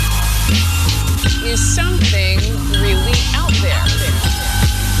is something really out there.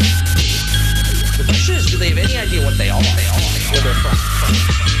 The question is, do they have any idea what they are? Where they're from?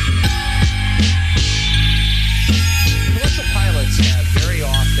 Commercial pilots have very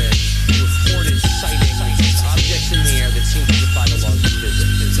often reported sighting objects in the air that seem to defy the laws of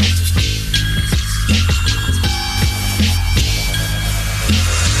physics.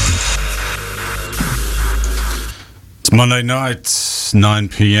 It's Monday night, 9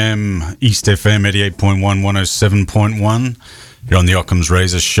 p.m, East FM 88.1, 107.1. You're on the Occam's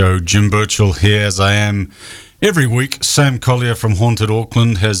Razor Show. Jim Birchall here, as I am every week. Sam Collier from Haunted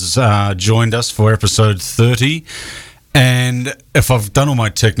Auckland has joined us for episode 30. And if I've done all my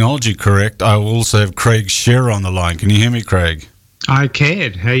technology correct, I will also have Craig Shearer on the line. Can you hear me, Craig? I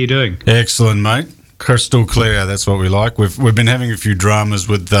can. How you doing? Excellent, mate. Crystal clear. That's what we like. We've been having a few dramas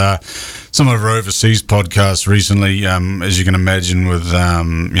with some of our overseas podcasts recently. As you can imagine, with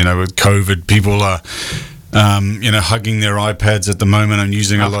with COVID, people are hugging their iPads at the moment and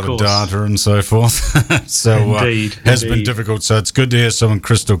using a lot of data and so forth. So it has been difficult. So it's good to hear someone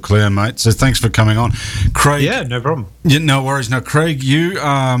crystal clear, mate. So thanks for coming on, Craig. Yeah, no problem. Yeah, no worries. Now, Craig, you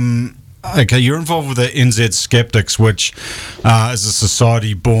you're involved with the NZ Skeptics, which is a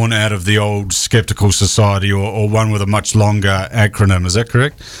society born out of the old Skeptical Society, or one with a much longer acronym. Is that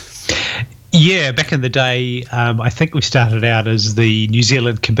correct? Yeah, back in the day, I think we started out as the New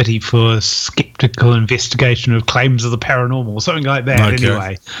Zealand Committee for Skeptical Investigation of Claims of the Paranormal, something like that. Okay.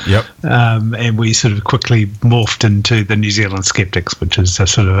 Anyway. Yep. And we sort of quickly morphed into the New Zealand Skeptics, which is a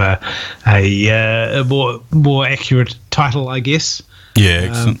sort of a more accurate title, I guess. Yeah,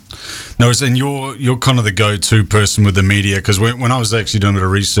 excellent. And you're kind of the go-to person with the media, because when I was actually doing a bit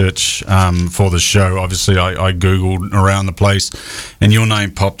of research for the show, obviously I Googled around the place, and your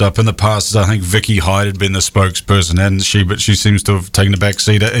name popped up. In the past, I think Vicky Hyde had been the spokesperson, hadn't she? But she seems to have taken a back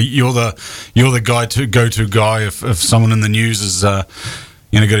seat. You're the go-to guy if someone in the news is got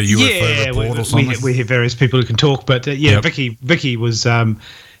a UFO report or something. We have various people who can talk, but yep. Vicky was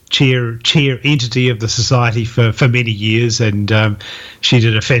chair entity of the society for many years, and she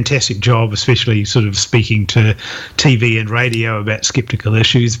did a fantastic job, especially sort of speaking to TV and radio about skeptical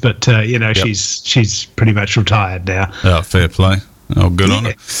issues. But yep. she's pretty much retired now. Oh, fair play. Oh, good on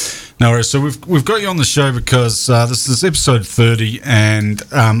her. No worries. So we've got you on the show because this is episode 30, and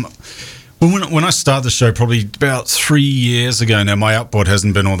when I started the show probably about 3 years ago now, my output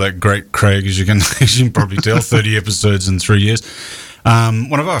hasn't been all that great, Craig, as you can probably tell. 30 episodes in 3 years.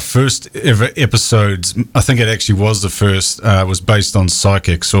 One of our first ever episodes, I think it actually was the first, was based on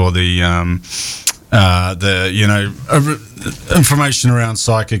psychics, or the information around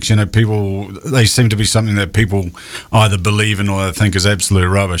psychics. People, they seem to be something that people either believe in or they think is absolute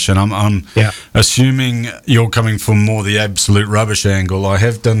rubbish. And I'm assuming you're coming from more the absolute rubbish angle. I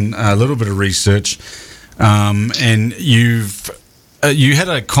have done a little bit of research, and you had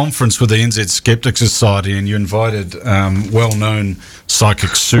a conference with the NZ Skeptics Society, and you invited well-known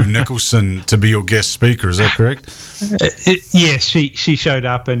psychic Sue Nicholson to be your guest speaker. Is that correct? Yes, she showed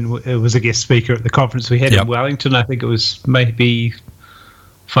up and was a guest speaker at the conference we had in Wellington. I think it was maybe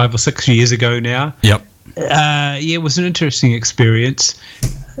 5 or 6 years ago now. Yep. It was an interesting experience.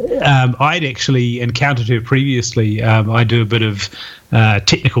 I'd actually encountered her previously. I do a bit of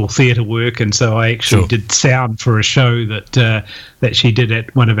technical theatre work, and so I actually did sound for a show that she did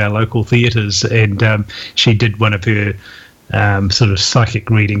at one of our local theatres, and she did one of her sort of psychic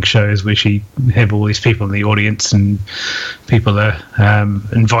reading shows where she have all these people in the audience, and people are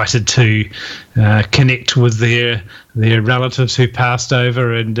invited to connect with their relatives who passed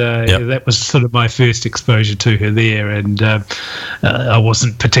over, and that was sort of my first exposure to her there, and I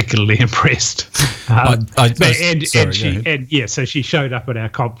wasn't particularly impressed. So she showed up at our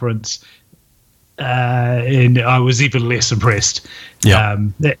conference, and I was even less impressed. Yeah.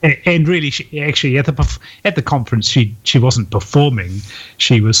 And really, she at the conference, she wasn't performing.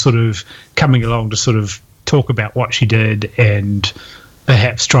 She was sort of coming along to sort of talk about what she did and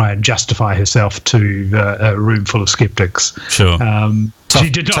perhaps try and justify herself to a room full of skeptics. Sure. She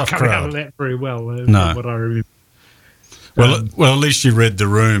did not come out of that very well, no. What I remember. Well, at least you read the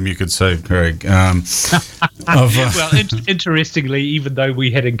room, you could say, Craig. Interestingly, even though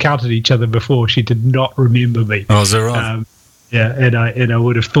we had encountered each other before, she did not remember me. Oh, is that right? And I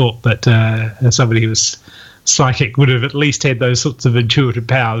would have thought that somebody who was psychic would have at least had those sorts of intuitive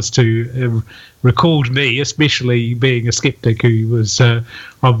powers to recall me, especially being a skeptic who was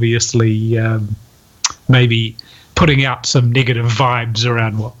obviously maybe putting out some negative vibes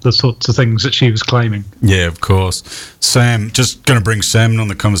around what the sorts of things that she was claiming. Yeah, of course. Sam, just going to bring Sam in on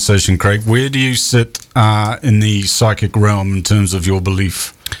the conversation, Craig. Where do you sit in the psychic realm in terms of your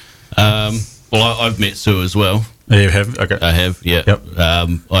belief? Well, I've met Sue as well. You have? Okay. I have, yeah. Yep.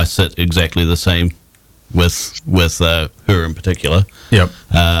 I sit exactly the same with her in particular. Yep.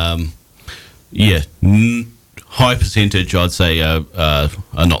 High percentage, I'd say, are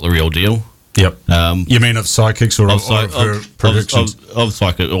not the real deal. Yep. You mean of psychics or of her predictions? Of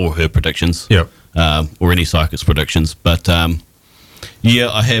psychic or her predictions. Yep. Or any psychic's predictions. But, I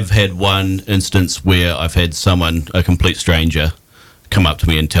have had one instance where I've had someone, a complete stranger, come up to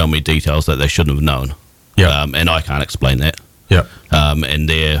me and tell me details that they shouldn't have known. Yeah. And I can't explain that. Yeah. And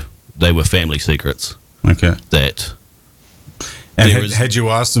they were family secrets. Okay. And had you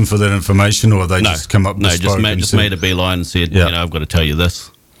asked them for that information, or they just come up? Just made a beeline and said, I've got to tell you this.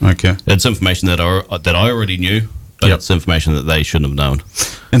 Okay. It's information that I already knew, but it's information that they shouldn't have known.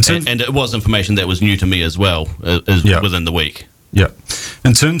 And it was information that was new to me as well, within the week. Yeah.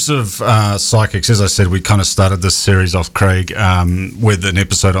 In terms of psychics, as I said, we kind of started this series off, Craig, with an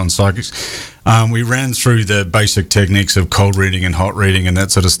episode on psychics. We ran through the basic techniques of cold reading and hot reading and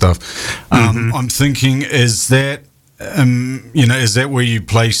that sort of stuff. I'm thinking, is that where you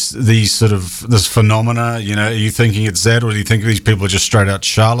place this phenomena? Are you thinking it's that, or do you think these people are just straight out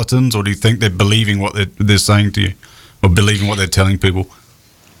charlatans, or do you think they're believing what they're saying to you, or believing what they're telling people?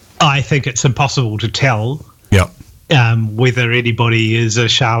 I think it's impossible to tell. Yeah. Whether anybody is a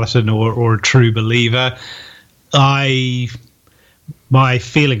charlatan or a true believer. My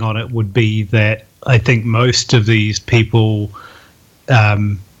feeling on it would be that I think most of these people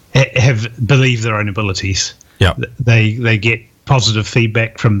have believed their own abilities. Yeah. They get positive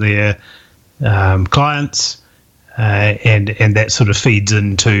feedback from their clients, and that sort of feeds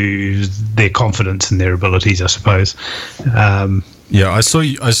into their confidence in their abilities, I suppose. I saw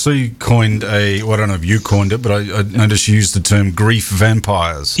you coined I don't know if you coined it, but I noticed you used the term grief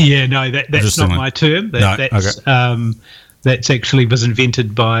vampires. Yeah, no, that's not my term. That's actually was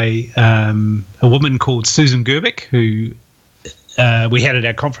invented by a woman called Susan Gerbic, who we had at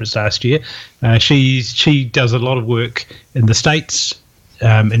our conference last year. She does a lot of work in the States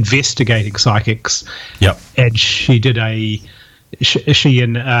investigating psychics. Yep. And she did she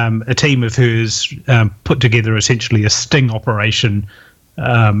and a team of hers put together essentially a sting operation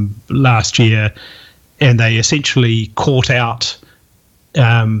last year, and they essentially caught out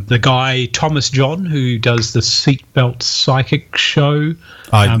the guy Thomas John, who does the Seatbelt Psychic show.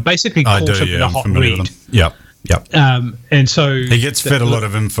 Basically caught him in a hot read. Yep. And so he gets fed a lot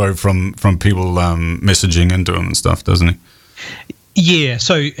of info from people messaging into him and stuff, doesn't he? Yeah,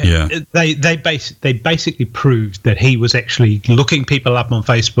 so they basically proved that he was actually looking people up on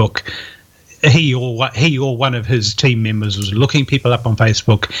Facebook. He or one of his team members was looking people up on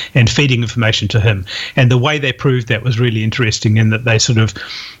Facebook and feeding information to him. And the way they proved that was really interesting, in that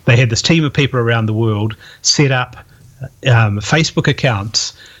they had this team of people around the world set up Facebook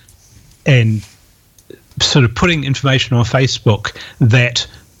accounts and sort of putting information on Facebook that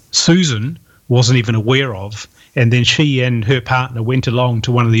Susan wasn't even aware of. And then she and her partner went along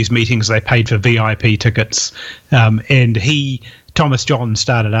to one of these meetings. They paid for VIP tickets. And Thomas John,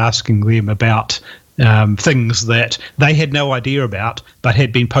 started asking them about things that they had no idea about, but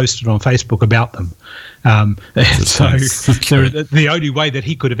had been posted on Facebook about them. So the only way that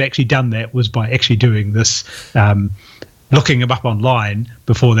he could have actually done that was by actually doing this, looking them up online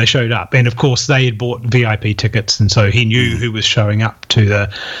before they showed up. And of course they had bought VIP tickets, and so he knew who was showing up to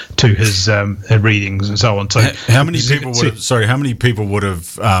his readings and so on. So how many people would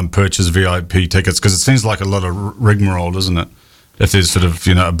have purchased VIP tickets? Because it seems like a lot of rigmarole, doesn't it? If there's sort of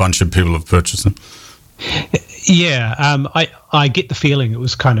a bunch of people have purchased them. Yeah, I get the feeling it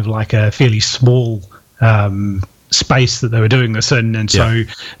was kind of like a fairly small space that they were doing this in, and so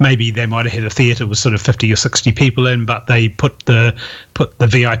maybe they might have had a theatre with sort of 50 or 60 people in, but they put the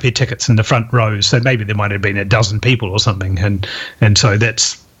VIP tickets in the front rows, so maybe there might have been a dozen people or something, and so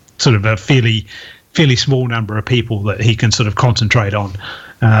that's sort of a fairly small number of people that he can sort of concentrate on.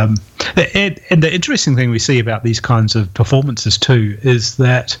 And the interesting thing we see about these kinds of performances too is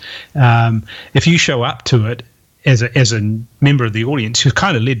that if you show up to it as a member of the audience, you're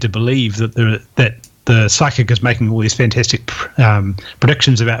kind of led to believe that the psychic is making all these fantastic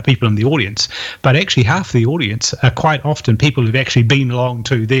predictions about people in the audience, but actually half the audience are quite often people who've actually been along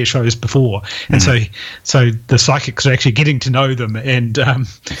to their shows before, and so the psychics are actually getting to know them and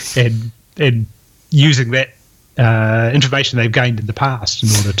using that information they've gained in the past in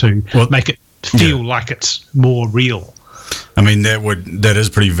order to make it feel like it's more real. I mean, that is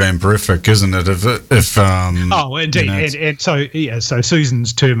pretty vampirific, isn't it? Oh, indeed, so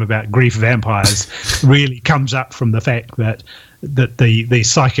Susan's term about grief vampires really comes up from the fact that the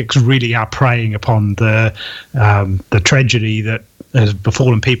psychics really are preying upon the tragedy that has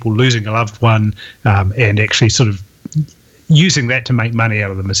befallen people, losing a loved one, and actually sort of using that to make money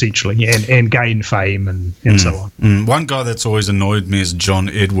out of them, essentially, and gain fame and so on. One guy that's always annoyed me is John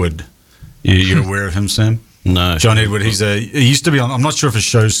Edward. You're aware of him, Sam? No. John Edward, he used to be on, I'm not sure if his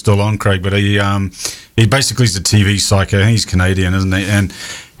show's still on, Craig, but he basically is a TV psycho. He's Canadian, isn't he? And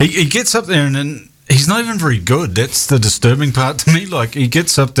he gets up there and he's not even very good. That's the disturbing part to me. Like, he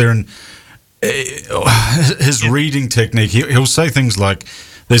gets up there and his reading technique, he'll say things like,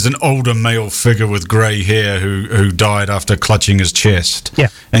 there's an older male figure with grey hair who died after clutching his chest. Yeah.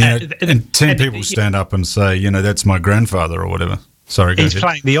 And 10 people stand up and say, that's my grandfather or whatever. Sorry, go He's ahead.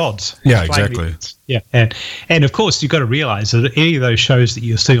 playing the odds. Yeah, exactly. Yeah, and of course, you've got to realise that any of those shows that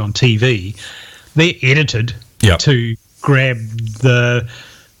you see on TV, they're edited to grab the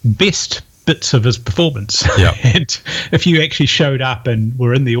best bits of his performance. Yeah. And if you actually showed up and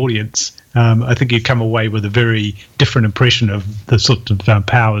were in the audience, I think you'd come away with a very different impression of the sort of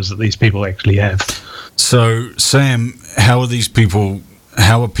powers that these people actually have. So, Sam, how are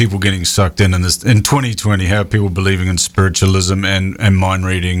people getting sucked in this in 2020? How are people believing in spiritualism and mind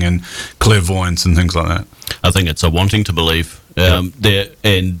reading and clairvoyance and things like that? I think it's a wanting to believe. As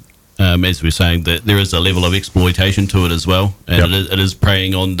we're saying, that there is a level of exploitation to it as well, and it is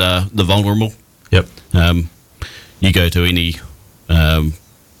preying on the vulnerable. Yep. You go to any,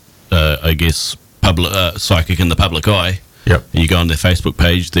 I guess, public psychic in the public eye. Yep. You go on their Facebook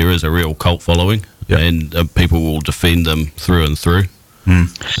page. There is a real cult following, and people will defend them through and through. We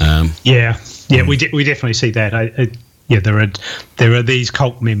definitely see that. There are these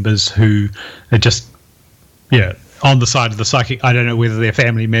cult members who are just on the side of the psychic. I don't know whether they're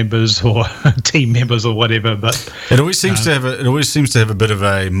family members or team members or whatever, but it always seems to have a bit of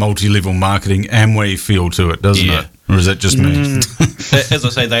a multi-level marketing Amway feel to it, doesn't it? Or is that just me? As I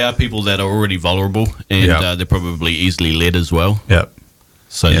say, they are people that are already vulnerable, and they're probably easily led as well. Yep.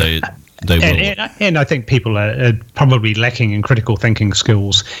 So they will. And I think people are probably lacking in critical thinking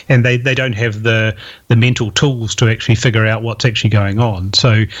skills, and they don't have the mental tools to actually figure out what's actually going on.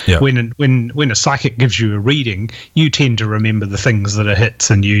 So when a psychic gives you a reading, you tend to remember the things that are hits,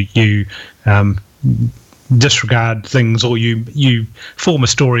 and you disregard things, or you form a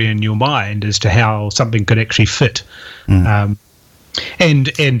story in your mind as to how something could actually fit. And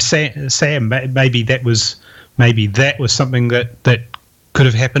Sam, maybe that was something that could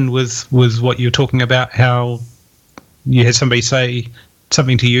have happened with what you're talking about, how you had somebody say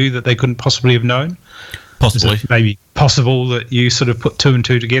something to you that they couldn't possibly have known. Possibly. Is it maybe possible that you sort of put two and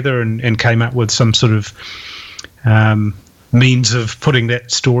two together and came up with some sort of means of putting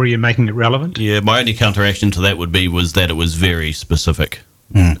that story and making it relevant? Yeah, my only counteraction to that was that it was very specific,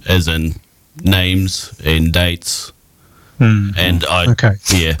 as in names and dates. And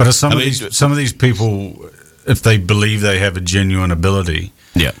But are some of these people, if they believe they have a genuine ability,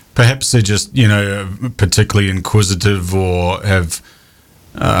 perhaps they're just particularly inquisitive or have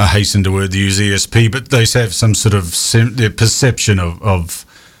hastened to use ESP, but they have some sort of their perception of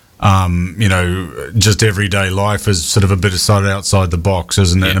just everyday life is sort of a bit outside the box,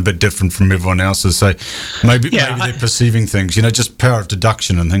 isn't it? And a bit different from everyone else's. So maybe they're perceiving things, just power of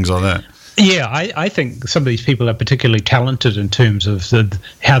deduction and things like that. Yeah, I think some of these people are particularly talented in terms of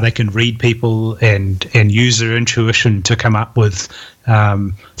how they can read people and use their intuition to come up with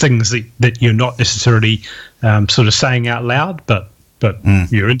things that you're not necessarily sort of saying out loud, but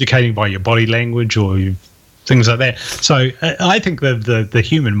you're indicating by your body language or things like that. So I think the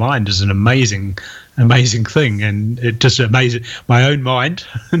human mind is an amazing thing, and it just amazes my own mind,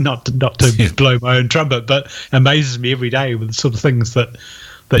 not to blow my own trumpet, but amazes me every day with the sort of things that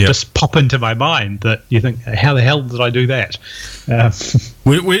just pop into my mind that you think, how the hell did I do that?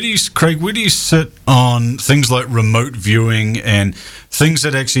 Where do you sit on things like remote viewing and things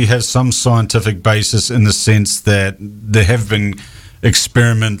that actually have some scientific basis, in the sense that there have been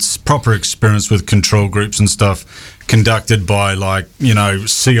proper experiments with control groups and stuff conducted by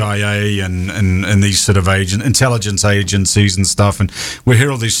CIA and these sort of intelligence agencies and stuff, and we hear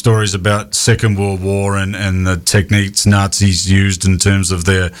all these stories about Second World War and the techniques Nazis used in terms of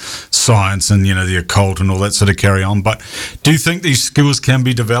their science and the occult and all that sort of carry on. But do you think these skills can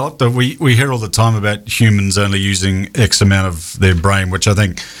be developed? We hear all the time about humans only using X amount of their brain, which I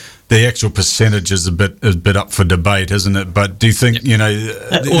think the actual percentage is a bit up for debate, isn't it? But do you think these can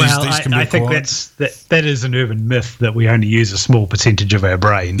be acquired? I think that is an urban myth that we only use a small percentage of our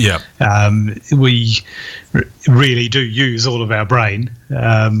brain. Yeah, we really do use all of our brain.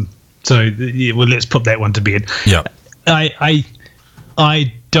 Let's put that one to bed. Yeah, I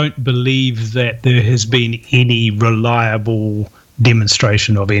don't believe that there has been any reliable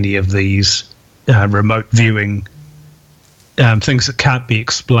demonstration of any of these remote viewing things that can't be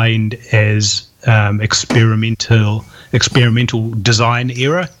explained as experimental design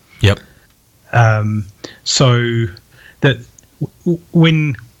error. Yep. So that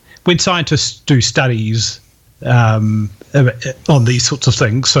when scientists do studies on these sorts of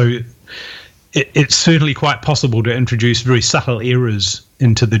things, so it's certainly quite possible to introduce very subtle errors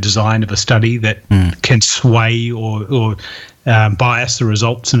into the design of a study that can sway or bias the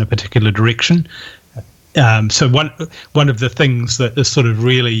results in a particular direction. So one of the things that is sort of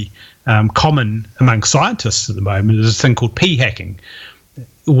really common among scientists at the moment is a thing called p-hacking,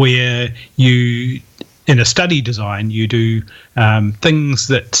 where you, in a study design, you do things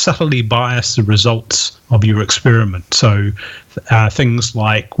that subtly bias the results of your experiment. So things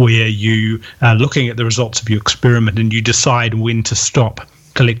like where you are looking at the results of your experiment and you decide when to stop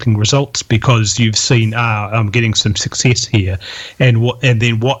collecting results because you've seen, I'm getting some success here, and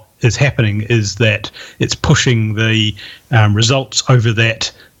then what is happening is that it's pushing the results over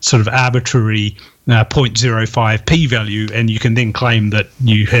that sort of arbitrary 0.05 p-value, and you can then claim that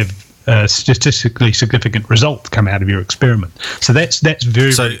you have a statistically significant result come out of your experiment. So that's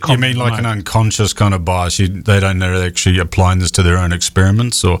very, so very common. You mean like an unconscious kind of bias? They don't know they're actually applying this to their own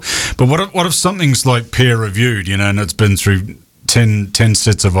experiments, but what if something's like peer reviewed, and it's been through 10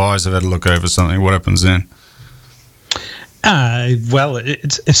 sets of eyes have had a look over something? What happens then? Well,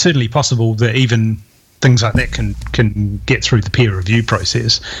 it's certainly possible that even things like that can get through the peer review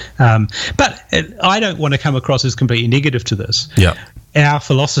process. But I don't want to come across as completely negative to this. Yeah. Our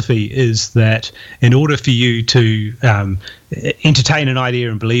philosophy is that in order for you to entertain an idea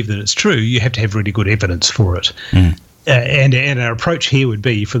and believe that it's true, you have to have really good evidence for it. And our approach here would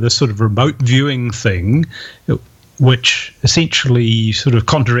be for this sort of remote viewing thing, which essentially sort of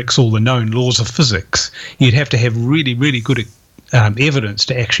contradicts all the known laws of physics. You'd have to have really, really good evidence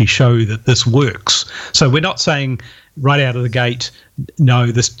to actually show that this works. So we're not saying right out of the gate,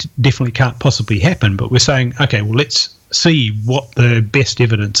 no, this definitely can't possibly happen, but we're saying, okay, well, let's see what the best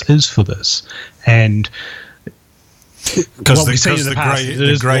evidence is for this. And because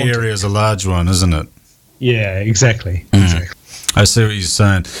the grey area is a large one, isn't it? Yeah, exactly. Exactly. I see what you're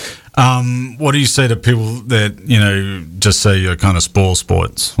saying. What do you say to people that, just say you're kind of spoil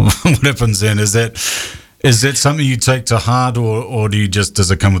sports? What happens then? Is that something you take to heart, or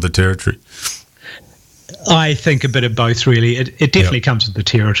does it come with the territory? I think a bit of both, really. It definitely comes with the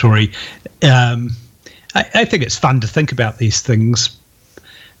territory. I think it's fun to think about these things.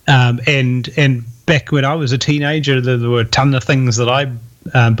 And back when I was a teenager, there were a ton of things that I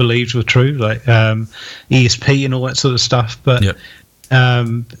believed were true, like ESP and all that sort of stuff. But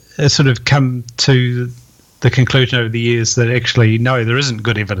it's sort of come to the conclusion over the years that actually, no, there isn't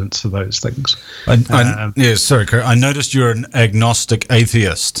good evidence for those things. Sorry, Kurt. I noticed you're an agnostic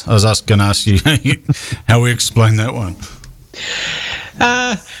atheist. I was going to ask you how we explain that one.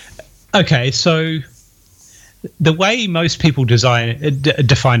 Okay, so the way most people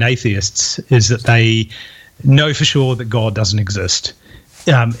define atheists is that they know for sure that God doesn't exist.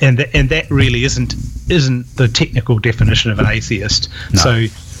 And that really isn't the technical definition of an atheist. No. So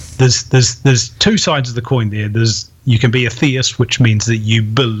there's two sides of the coin there. You can be a theist, which means that you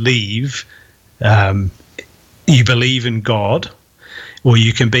believe in God, or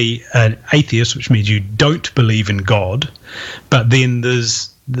you can be an atheist, which means you don't believe in God. But then there's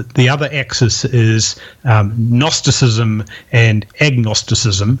the other axis is Gnosticism and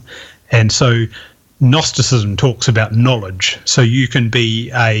agnosticism, and so Gnosticism talks about knowledge. So you can be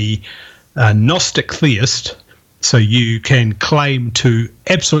a Gnostic theist, so you can claim to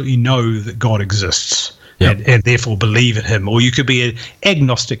absolutely know that God exists and therefore believe in him. Or you could be an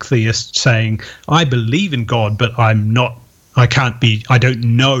agnostic theist saying, I believe in God, but I don't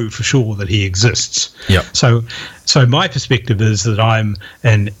know for sure that he exists. Yep. So my perspective is that I'm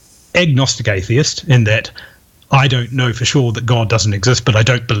an agnostic atheist in that I don't know for sure that God doesn't exist, but I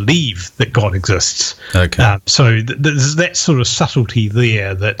don't believe that God exists. Okay. So there's that sort of subtlety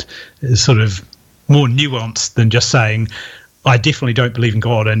there that is sort of more nuanced than just saying, I definitely don't believe in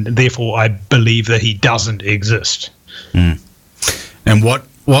God, and therefore I believe that he doesn't exist. And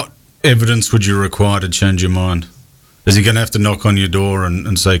what evidence would you require to change your mind? Is he going to have to knock on your door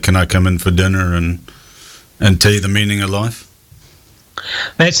and say, can I come in for dinner and tell you the meaning of life?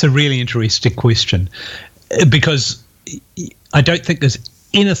 That's a really interesting question, because I don't think there's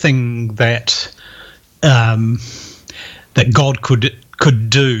anything that that God could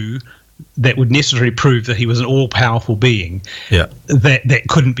do that would necessarily prove that he was an all-powerful being. Yeah. That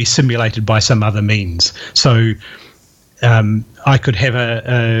couldn't be simulated by some other means. So I could have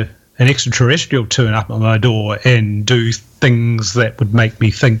an extraterrestrial turn up on my door and do things that would make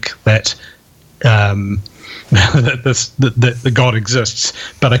me think that that God exists,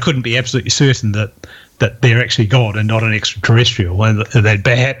 but I couldn't be absolutely certain that they're actually God and not an extraterrestrial, and that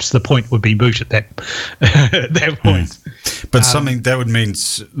perhaps the point would be moot at that point. But something that would mean,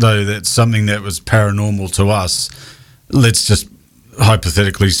 though, that something that was paranormal to us, let's just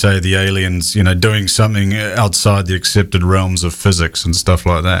hypothetically say the aliens, doing something outside the accepted realms of physics and stuff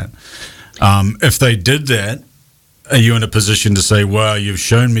like that. If they did that, are you in a position to say, "Wow, you've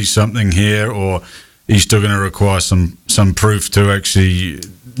shown me something here," or are you still going to require some proof to actually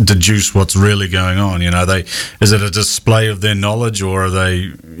deduce what's really going on? Is it a display of their knowledge, or are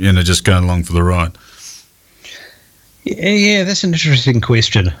they, just going along for the ride? Yeah, that's an interesting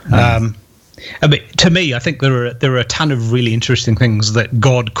question. To me, I think there are a ton of really interesting things that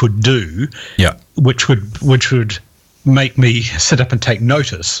God could do, which would make me sit up and take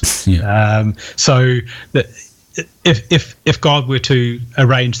notice. So that if God were to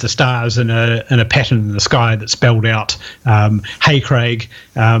arrange the stars in a pattern in the sky that spelled out, "Hey Craig,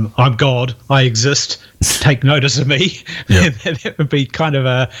 I'm God, I exist, take notice of me," that would be kind of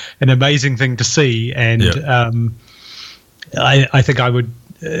an amazing thing to see, and I think I would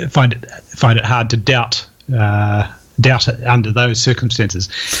find it hard to doubt it under those circumstances.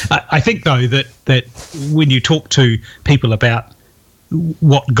 I think though that when you talk to people about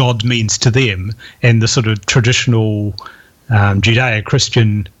what God means to them and the sort of traditional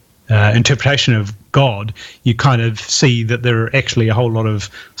Judeo-Christian interpretation of God, you kind of see that there are actually a whole lot of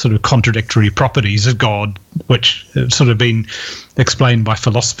sort of contradictory properties of God, which have sort of been explained by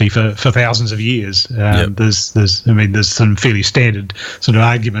philosophy for thousands of years. There's some fairly standard sort of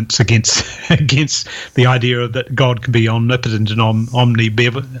arguments against the idea that God can be omnipotent and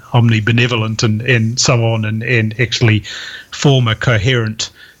omnibenevolent and so on, and actually form a coherent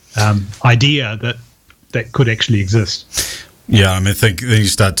idea that could actually exist. Yeah, I think then you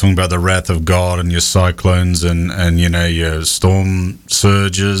start talking about the wrath of God and your cyclones and your storm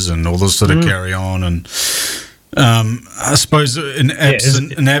surges and all this sort of carry on. And I suppose in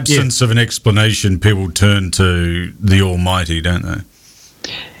absence of an explanation, people turn to the Almighty, don't they?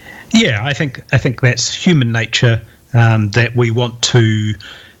 Yeah, I think that's human nature, that we want to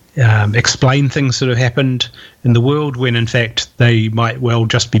explain things that have happened in the world when in fact they might well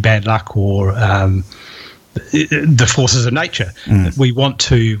just be bad luck or the forces of nature. We want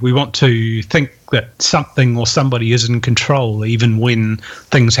to think that something or somebody is in control even when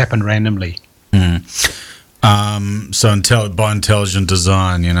things happen randomly. So by intelligent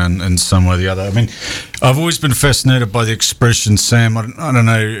design, in some way or the other. I've always been fascinated by the expression, Sam. I don't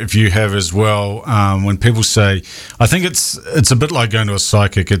know if you have as well. When people say, I think it's a bit like going to a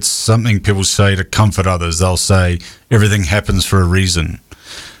psychic. It's something people say to comfort others. They'll say everything happens for a reason.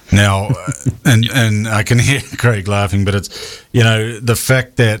 Now, and I can hear Craig laughing, but it's, the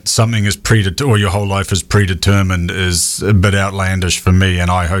fact that something is or your whole life is predetermined is a bit outlandish for me,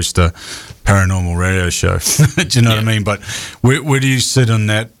 and I host a paranormal radio show. Do you know what I mean? But where do you sit on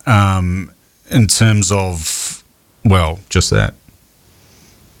that in terms of, just that?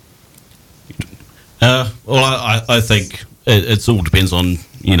 I think it all depends on,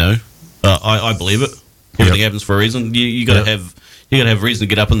 I believe it. Everything happens for a reason. You got to have... You got to have reason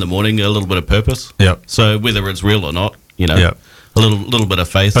to get up in the morning, a little bit of purpose. So whether it's real or not, a little bit of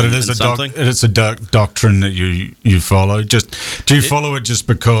faith. But it is something. It's a doctrine that you follow. Do you follow it just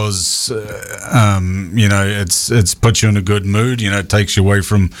because it's put you in a good mood? It takes you away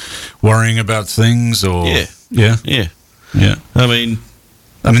from worrying about things, or yeah.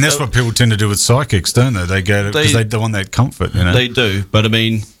 That's what people tend to do with psychics, don't they? They go because they want that comfort. They do, but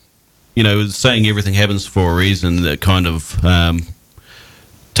saying everything happens for a reason, that kind of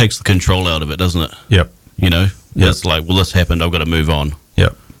takes the control out of it, doesn't it? It's like, well, this happened, I've got to move on.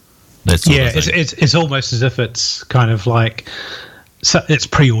 It's almost as if it's kind of like it's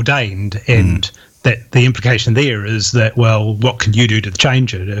preordained, and that the implication there is that, well, what can you do to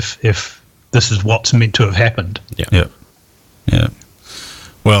change it if this is what's meant to have happened? Yeah.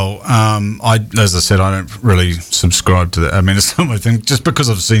 Well, as I said, I don't really subscribe to that. It's not my thing. Just because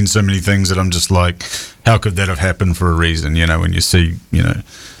I've seen so many things that I'm just like, how could that have happened for a reason? When you see,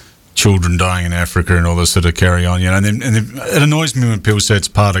 children dying in Africa and all this sort of carry on, and then it annoys me when people say it's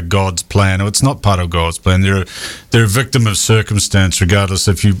part of God's plan. Or it's not part of God's plan. They're a victim of circumstance, regardless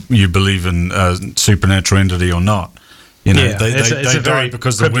if you believe in a supernatural entity or not. They a very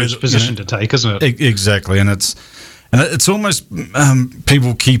because privileged position to take, isn't it? Exactly, and it's almost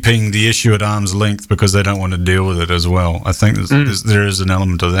people keeping the issue at arm's length because they don't want to deal with it as well. I think there is an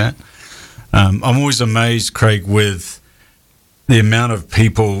element of that. I'm always amazed, Craig, with the amount of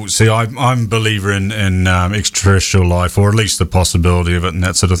people. See, I'm a believer in extraterrestrial life, or at least the possibility of it, and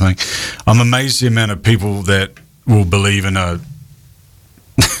that sort of thing. I'm amazed the amount of people that will believe in a.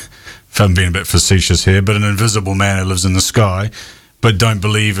 If I'm being a bit facetious here, but an invisible man who lives in the sky, but don't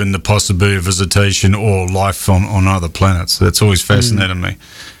believe in the possibility of visitation or life on other planets. That's always fascinated me.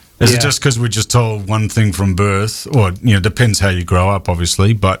 Is it just because we're just told one thing from birth, or depends how you grow up,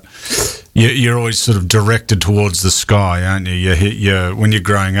 obviously, but you're always sort of directed towards the sky, aren't you? When you're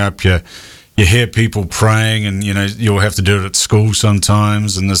growing up, you hear people praying, and you'll have to do it at school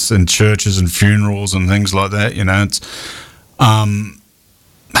sometimes, and this in churches and funerals and things like that. It's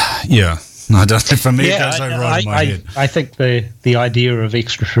I don't think for me it goes over right in my head. I think the idea of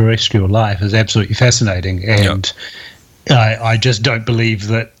extraterrestrial life is absolutely fascinating, and I just don't believe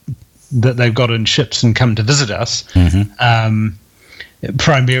that they've got in ships and come to visit us,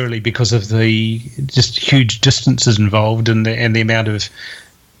 primarily because of the just huge distances involved and the amount of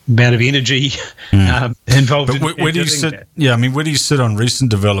energy involved. But where do you sit? Where do you sit on recent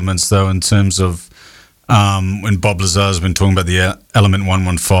developments, though, in terms of when Bob Lazar's been talking about the Element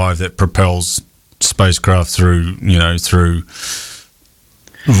 115 that propels spacecraft through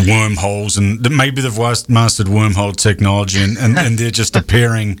wormholes, and maybe they've mastered wormhole technology, and they're just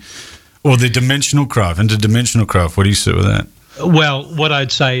appearing, or the interdimensional craft. What do you sit with that? Well, what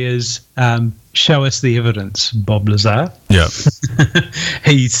I'd say is show us the evidence, Bob Lazar. Yeah.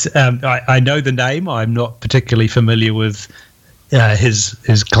 He's I know the name. I'm not particularly familiar with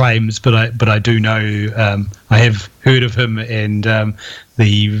his claims, but I do know I have heard of him and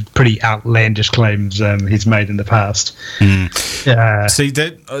the pretty outlandish claims he's made in the past. See,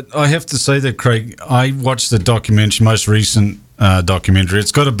 that I have to say that, Craig, I watched the documentary, most recent documentary.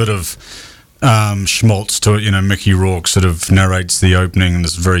 It's got a bit of schmaltz to it. Mickey Rourke sort of narrates the opening in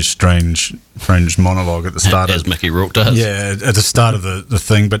this very strange monologue at the start. As Mickey Rourke does. Yeah, at the start of the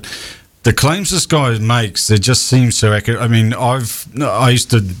thing, but. The claims this guy makes, they just seem so accurate. I mean, I used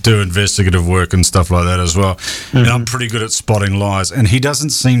to do investigative work and stuff like that as well, and I'm pretty good at spotting lies, and he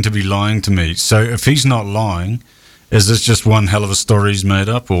doesn't seem to be lying to me. So if he's not lying, is this just one hell of a story he's made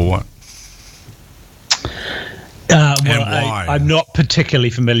up, or what? Well, I'm not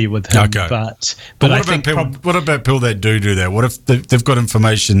particularly familiar with him, but what about people that do that? What if they've got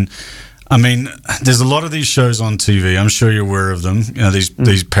information? I mean, there's a lot of these shows on TV. I'm sure you're aware of them. These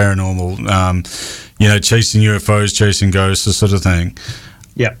paranormal, chasing UFOs, chasing ghosts, this sort of thing.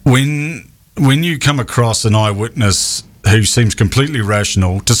 Yeah. When you come across an eyewitness who seems completely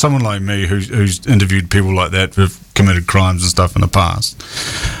rational, to someone like me who's interviewed people like that who've committed crimes and stuff in the past,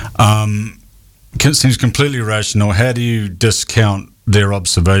 seems completely rational. How do you discount their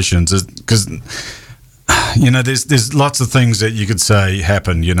observations? Because there's lots of things that you could say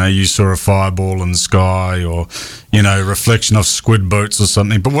happened. You saw a fireball in the sky, or reflection of squid boats or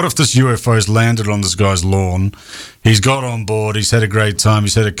something. But what if this UFO's landed on this guy's lawn? He's got on board. He's had a great time.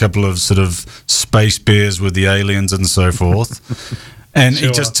 He's had a couple of sort of space beers with the aliens and so forth. And He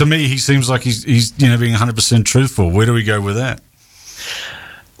just, to me, he seems like he's being 100% truthful. Where do we go with that?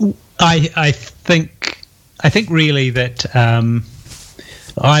 I think really that.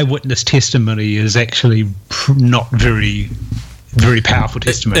 Eyewitness testimony is actually not very, very powerful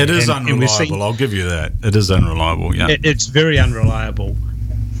testimony. It is unreliable. I'll give you that. It is unreliable. Yeah, it's very unreliable,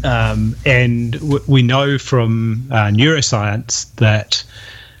 and we know from neuroscience that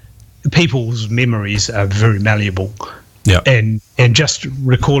people's memories are very malleable. Yeah, and just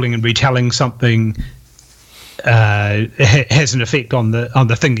recalling and retelling something has an effect on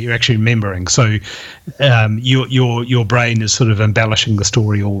the thing that you're actually remembering. So your brain is sort of embellishing the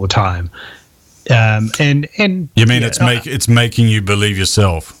story all the time. And you mean it's making you believe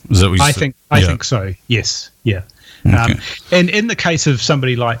yourself? Is that what you I think so. Yes. Yeah. Okay. And in the case of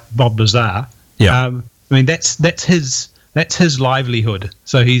somebody like Bob Lazar, that's his livelihood.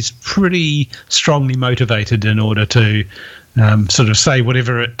 So he's pretty strongly motivated in order to sort of say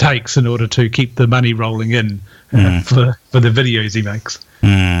whatever it takes in order to keep the money rolling in for the videos he makes.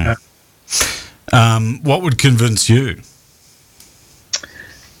 What would convince you?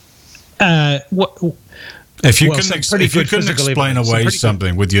 If you couldn't explain away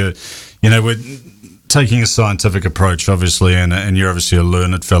something with your, we're taking a scientific approach, obviously, and you're obviously a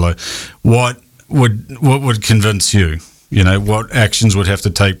learned fellow. What would convince you? What actions would have to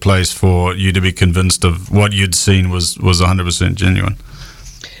take place for you to be convinced of what you'd seen was 100% genuine?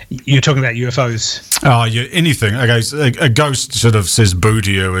 You're talking about UFOs? Oh, anything. Okay, a ghost sort of says boo to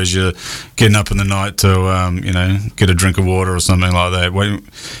you as you're getting up in the night to, get a drink of water or something like that.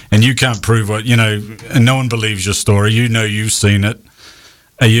 And you can't prove and no one believes your story. You've seen it.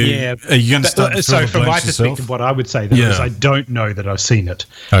 Are you going to start? So, from my perspective, what I would say is I don't know that I've seen it.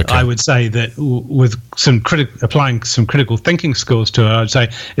 Okay. I would say that with applying some critical thinking skills to it, I'd say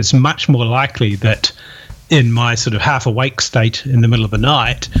it's much more likely that in my sort of half awake state in the middle of the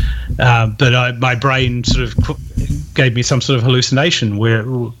night, that my brain sort of gave me some sort of hallucination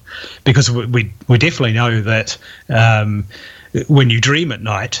because we definitely know that when you dream at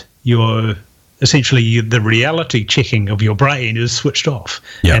night, you're essentially the reality checking of your brain is switched off,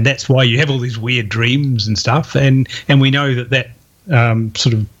 and that's why you have all these weird dreams and stuff. And we know that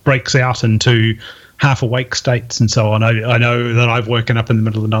sort of breaks out into half awake states and so on. I know that I've woken up in the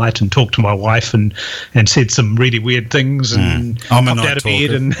middle of the night and talked to my wife and said some really weird things and I'm a popped out of bed.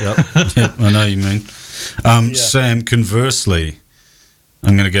 And yep, I know you mean. Sam, conversely,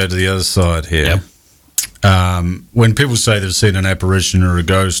 I'm going to go to the other side here. Yep. When people say they've seen an apparition or a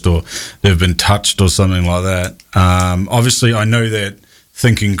ghost or they've been touched or something like that, obviously I know that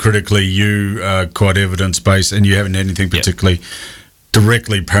thinking critically you are quite evidence-based and you haven't had anything particularly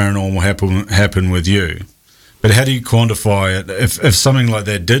directly paranormal happen with you. But how do you quantify it? If something like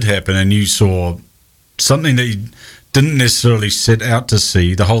that did happen and you saw something that you didn't necessarily set out to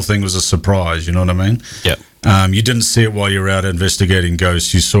see, the whole thing was a surprise, you know what I mean? Yep. You didn't see it while you were out investigating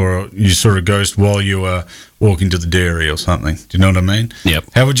ghosts. You saw a ghost while you were walking to the dairy or something. Do you know what I mean? Yep.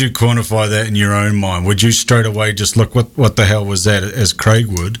 How would you quantify that in your own mind? Would you straight away just look, what the hell was that, as Craig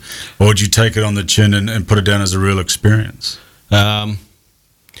would? Or would you take it on the chin and put it down as a real experience?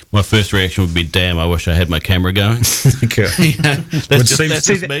 My first reaction would be, damn, I wish I had my camera going. Okay. That's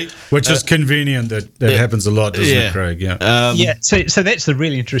just me. Which is convenient that happens a lot, doesn't it, Craig? Yeah. So that's the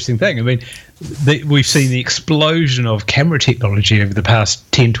really interesting thing. I mean, we've seen the explosion of camera technology over the past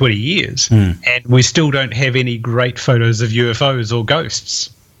 10, 20 years, and we still don't have any great photos of UFOs or ghosts.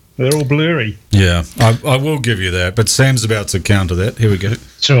 They're all blurry. Yeah, I will give you that, but Sam's about to counter that. Here we go.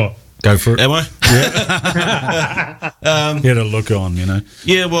 Sure. Go for it. Am I? Yeah. You had a look on, you know.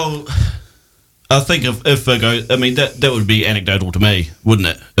 Yeah, well, I think if a ghost, I mean that would be anecdotal to me, wouldn't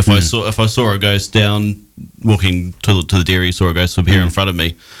it? If I saw a ghost down walking to the dairy, saw a ghost appear in front of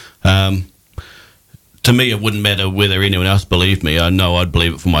me. To me, it wouldn't matter whether anyone else believed me. I know I'd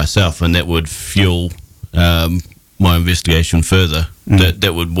believe it for myself, and that would fuel my investigation further.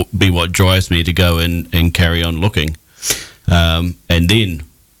 That would be what drives me to go and carry on looking, and then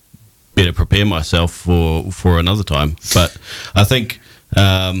better prepare myself for another time. But I think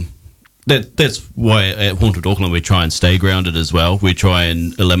that's why at Haunted Auckland we try and stay grounded as well. We try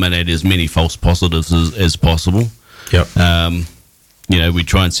and eliminate as many false positives as possible. Yep. You know, we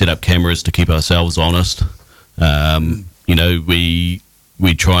try and set up cameras to keep ourselves honest. You know, we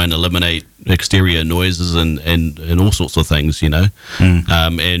try and eliminate exterior noises and all sorts of things, you know.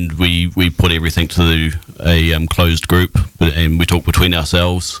 And we put everything to a closed group, and we talk between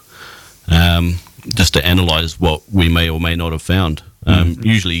ourselves, just to analyse what we may or may not have found.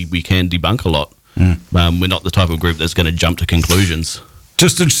 Usually we can debunk a lot. We're not the type of group that's going to jump to conclusions.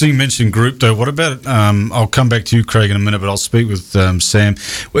 Just interesting you mentioned group, though. What about, I'll come back to you, Craig, in a minute, but I'll speak with Sam.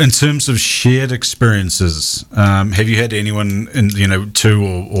 In terms of shared experiences, have you had anyone, two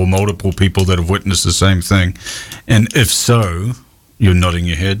or multiple people that have witnessed the same thing? And if so, you're nodding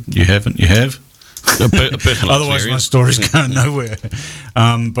your head. You haven't? You have? Otherwise, my story's going nowhere.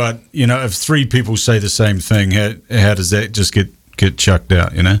 But, if three people say the same thing, how does that just get chucked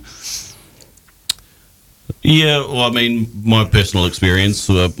out, Yeah, well, I mean, my personal experience,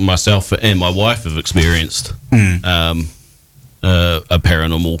 myself and my wife have experienced a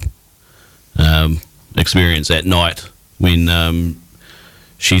paranormal experience at night when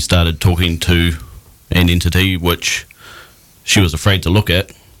she started talking to an entity which she was afraid to look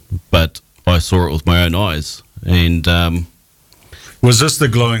at, but I saw it with my own eyes. And was this the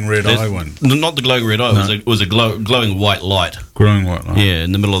glowing red eye one? Not the glowing red eye. No. It was a glowing white light. Glowing white light. Yeah,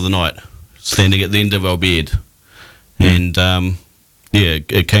 in the middle of the night, standing at the end of our bed. And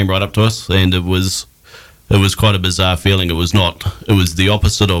it came right up to us, and it was quite a bizarre feeling. It was the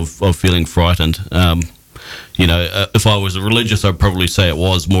opposite of feeling frightened. If I was a religious, I'd probably say it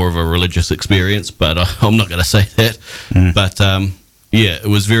was more of a religious experience, but I'm not going to say that. But it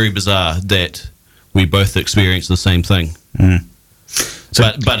was very bizarre that we both experienced the same thing,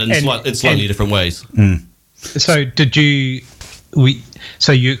 but in slightly different ways. So did you?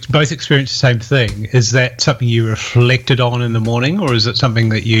 So you both experienced the same thing. Is that something you reflected on in the morning, or is it something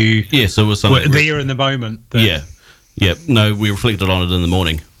that you? Yes, it was something. Were there in the moment. Yeah. No, we reflected on it in the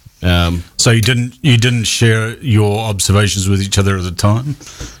morning. So you didn't share your observations with each other at the time?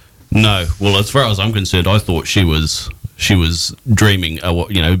 No. Well, as far as I'm concerned, I thought she was dreaming.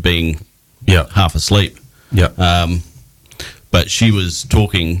 Being half asleep. Yeah. but she was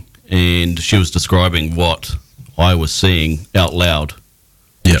talking and she was describing what I was seeing out loud,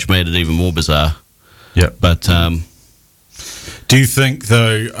 which made it even more bizarre. Yeah. But do you think,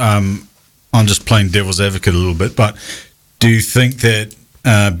 though, I'm just playing devil's advocate a little bit, but do you think that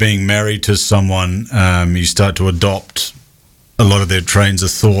being married to someone, you start to adopt a lot of their trains of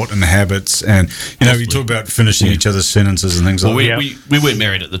thought and habits, and you talk about finishing each other's sentences and things like that. We weren't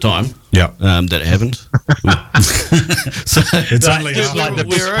married at the time. Yeah, that happened. So it's only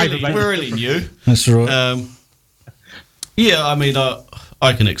we're really new. That's right. Yeah, I mean,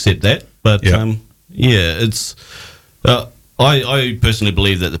 I can accept that, but it's. I personally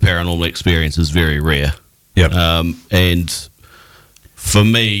believe that the paranormal experience is very rare. Yeah. And for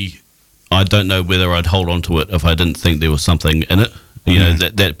me, I don't know whether I'd hold on to it if I didn't think there was something in it. You know,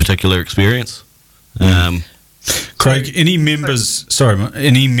 that particular experience. Craig, any members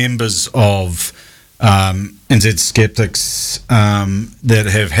of NZ Skeptics that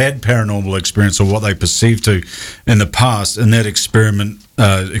have had paranormal experience or what they perceive to in the past, and that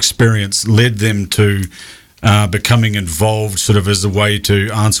experience led them to becoming involved sort of as a way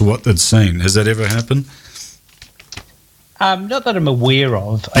to answer what they'd seen. Has that ever happened? Not that I'm aware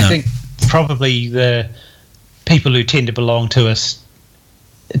of. I think probably the people who tend to belong to us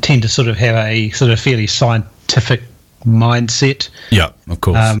tend to sort of have a sort of fairly scientific mindset. Yeah, of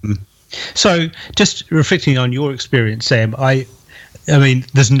course. So just reflecting on your experience, Sam, I mean,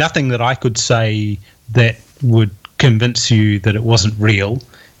 there's nothing that I could say that would convince you that it wasn't real.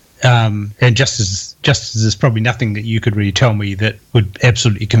 And just as there's probably nothing that you could really tell me that would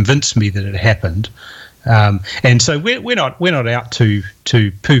absolutely convince me that it happened. And so we're not out to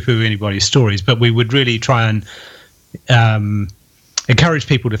poo-poo anybody's stories, but we would really try and encourage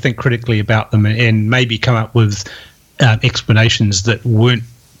people to think critically about them and maybe come up with explanations that weren't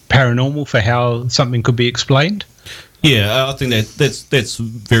paranormal for how something could be explained. Yeah, I think that's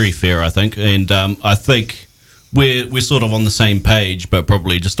very fair. I think, and I think we're sort of on the same page, but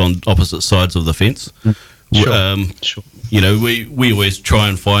probably just on opposite sides of the fence. Sure. Sure. You know, we always try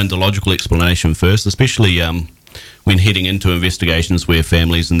and find the logical explanation first, especially when heading into investigations where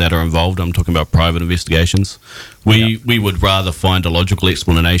families and that are involved. I'm talking about private investigations. We would rather find a logical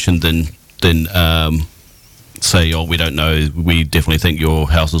explanation than say, oh, we don't know, we definitely think your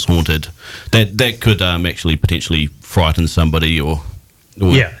house is haunted. That could actually potentially frighten somebody or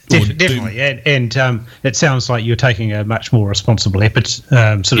definitely. And it sounds like you're taking a much more responsible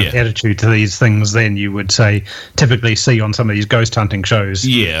attitude to these things than you would say typically see on some of these ghost hunting shows.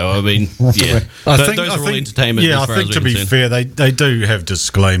 Yeah, I mean, I think those are all entertainment. Yeah, I think to be fair, they do have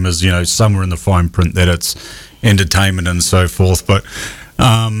disclaimers, somewhere in the fine print that it's entertainment and so forth, but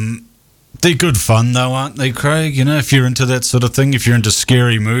they're good fun though, aren't they, Craig? If you're into that sort of thing, if you're into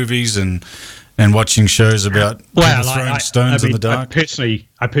scary movies and watching shows about people throwing stones in the dark.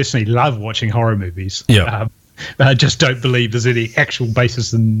 I personally love watching horror movies. Yeah. But I just don't believe there's any actual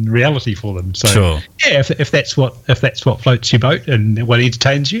basis in reality for them. So sure. Yeah, if that's what floats your boat and what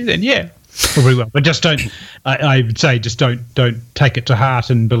entertains you, then yeah, probably will. But just don't. I would say just don't take it to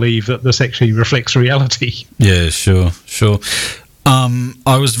heart and believe that this actually reflects reality. Yeah, sure.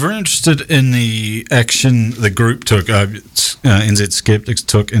 I was very interested in the action the group took, NZ Skeptics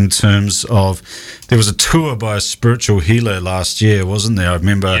took, in terms of there was a tour by a spiritual healer last year, wasn't there? I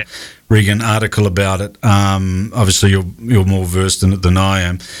remember reading an article about it. Obviously, you're more versed in it than I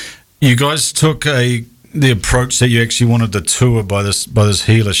am. You guys took the approach that you actually wanted the tour by this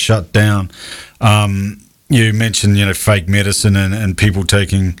healer shut down. You mentioned fake medicine and people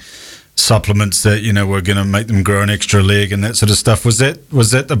taking supplements that were going to make them grow an extra leg and that sort of stuff. Was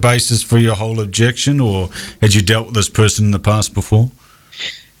that the basis for your whole objection, or had you dealt with this person in the past before?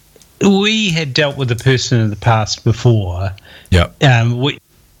 We had dealt with the person in the past before. Yeah.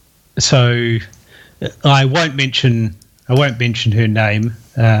 So I won't mention her name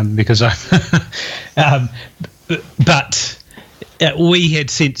because but we had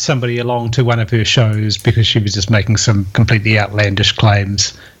sent somebody along to one of her shows because she was just making some completely outlandish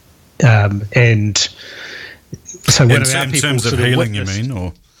claims. And so one of our people, in terms of healing, you mean,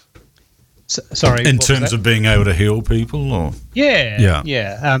 or sorry, in terms of being able to heal people, or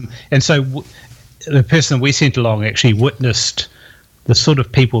yeah. And so the person we sent along actually witnessed the sort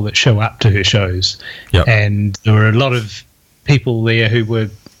of people that show up to her shows, and there were a lot of people there who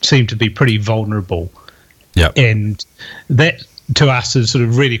seemed to be pretty vulnerable, and that to us is sort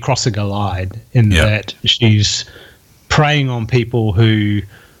of really crossing a line in that she's preying on people who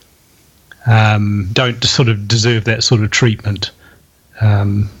don't sort of deserve that sort of treatment,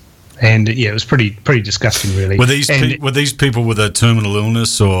 and it was pretty disgusting, really. Were these people with a terminal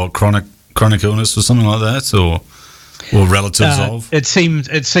illness or chronic illness or something like that, or? or relatives of? It seemed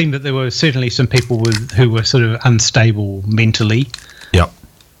that there were certainly some people who were sort of unstable mentally. Yep.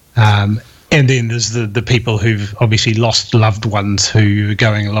 And then there's the people who've obviously lost loved ones who are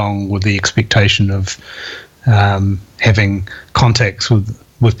going along with the expectation of having contacts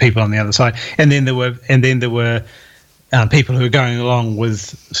with people on the other side. And then there were people who are going along with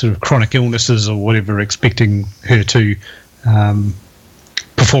sort of chronic illnesses or whatever, expecting her to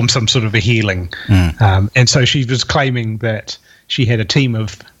perform some sort of a healing. And so she was claiming that she had a team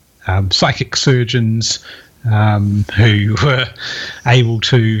of psychic surgeons who were able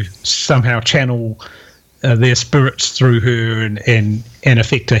to somehow channel their spirits through her and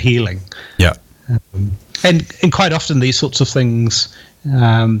affect her healing. Yeah. And quite often these sorts of things,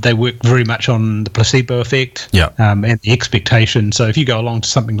 they work very much on the placebo effect. Yeah. And the expectation. So if you go along to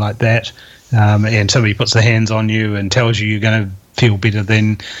something like that, and somebody puts their hands on you and tells you you're going to feel better,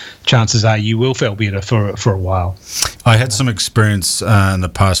 then chances are you will feel better for a while. I had some experience in the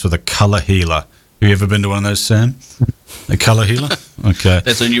past with a colour healer. Have you ever been to one of those, Sam? A colour healer? Okay.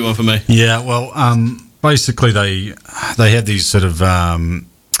 That's a new one for me. Yeah, well, basically they had these sort of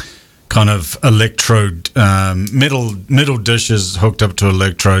kind of electrode metal dishes hooked up to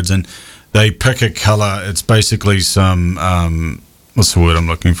electrodes, and they pick a colour. It's basically some what's the word I'm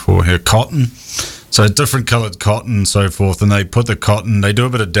looking for here? Cotton. So different coloured cotton and so forth, and they put the cotton, they do a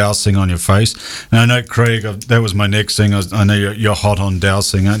bit of dowsing on your face. And I know, Craig, that was my next thing. I know you're hot on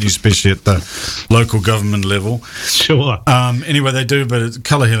dowsing, aren't you, especially at the local government level? Sure. Anyway, they do a bit of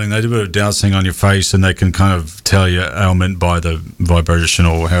colour healing. They do a bit of dowsing on your face, and they can kind of tell your ailment by the vibration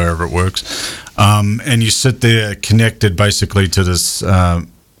or however it works. And you sit there connected basically to this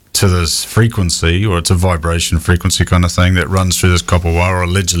frequency, or it's a vibration frequency kind of thing that runs through this copper wire, or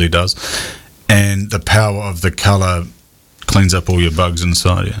allegedly does. And the power of the colour cleans up all your bugs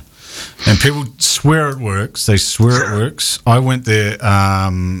inside you. And people swear it works. They swear it works. I went there. I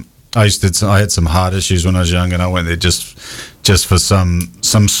had some heart issues when I was young, and I went there just for some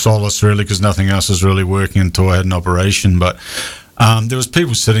solace, really, because nothing else was really working until I had an operation. But there was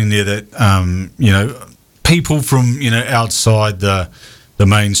people sitting there that, people from outside the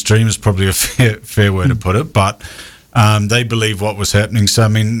mainstream is probably a fair way to put it, but they believe what was happening. So I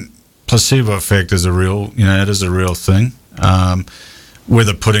mean, placebo effect is it is a real thing.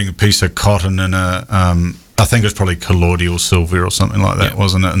 Whether putting a piece of cotton in I think it was probably colloidal silver or something like that,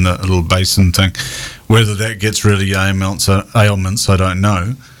 wasn't it, in the little basin thing. Whether that gets rid of your ailments, I don't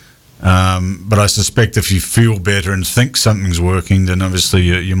know. But I suspect if you feel better and think something's working, then obviously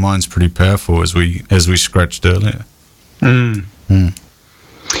your mind's pretty powerful, as we scratched earlier. I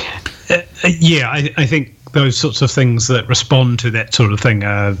think those sorts of things that respond to that sort of thing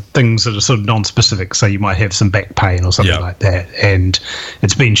are things that are sort of non-specific. So you might have some back pain or something like that, and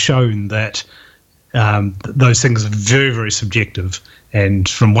it's been shown that those things are very, very subjective, and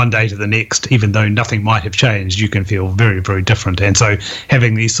from one day to the next, even though nothing might have changed, you can feel very, very different. And so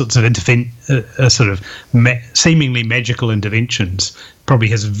having these sorts of seemingly magical interventions probably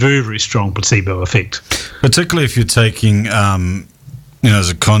has a very, very strong placebo effect. Particularly if you're taking as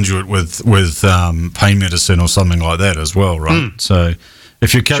a conduit with pain medicine or something like that as well, right? So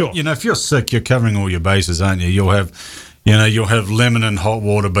if you're if you're sick, you're covering all your bases, aren't you? You'll have lemon and hot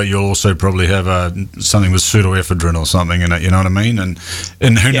water, but you'll also probably have something with pseudoephedrine or something in it. You know what I mean? And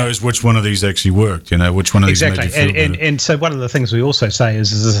who knows which one of these actually worked? Which one of these made you feel better? And so one of the things we also say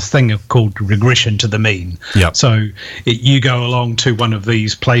is there's a thing called regression to the mean. Yep. So you go along to one of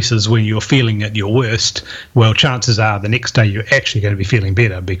these places when you're feeling at your worst. Well, chances are the next day you're actually going to be feeling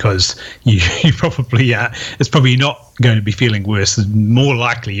better, because you probably it's probably not going to be feeling worse. More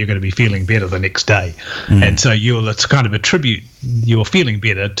likely you're going to be feeling better the next day. And so let's kind of attribute your feeling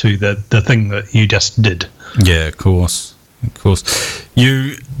better to the thing that you just did. Yeah, of course.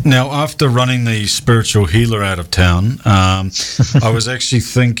 You now, after running the spiritual healer out of town, I was actually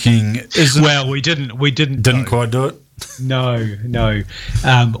thinking, we didn't quite do it. No.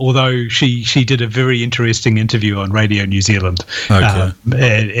 Although she did a very interesting interview on Radio New Zealand. Okay.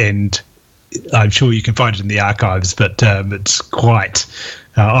 And I'm sure you can find it in the archives, but it's quite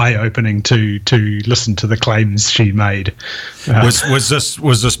eye-opening to listen to the claims she made. Was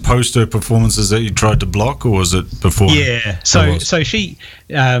this post her performances that you tried to block, or was it before? Yeah, so she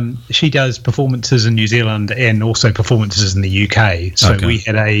does performances in New Zealand and also performances in the UK. So we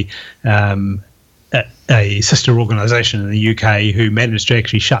had a sister organisation in the UK who managed to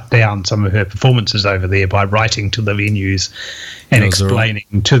actually shut down some of her performances over there by writing to the venues and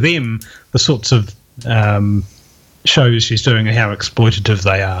explaining to them the sorts of shows she's doing and how exploitative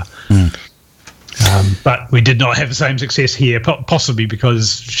they are. But we did not have the same success here, possibly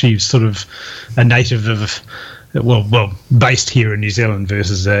because she's sort of a native of based here in New Zealand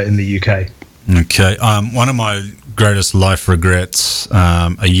versus in the UK. Okay. One of my greatest life regrets,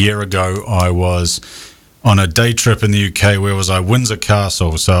 a year ago, I was on a day trip in the UK. Where was I? Windsor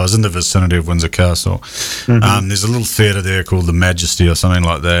Castle. So I was in the vicinity of Windsor Castle. Mm-hmm. There's a little theatre there called the Majesty or something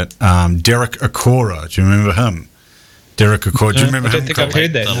like that. Derek Acorah. Do you remember him? Derek Acorah. Do you remember him? I don't think I've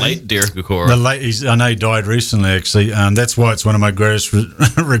heard that. The late Derek Acorah. I know he died recently, actually. That's why it's one of my greatest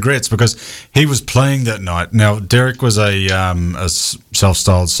regrets, because he was playing that night. Now, Derek was a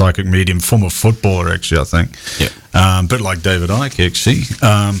self-styled psychic medium, former footballer, actually, I think. Yeah. A bit like David Icke, actually.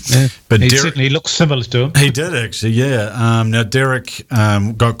 But he certainly looks similar to him. He did, actually, yeah. Now, Derek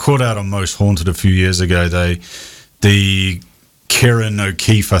got caught out on Most Haunted a few years ago. The Kieran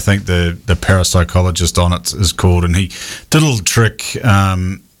O'Keefe, I think the parapsychologist on it is called, and he did a little trick,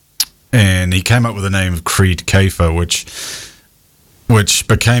 and he came up with the name of Creed Kafer, which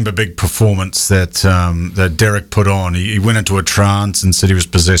became a big performance that Derek put on. He went into a trance and said he was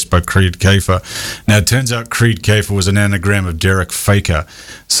possessed by Creed Kafer. Now, it turns out Creed Kafer was an anagram of Derek Faker.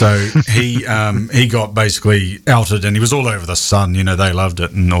 So he got basically outed, and he was all over the Sun. You know, they loved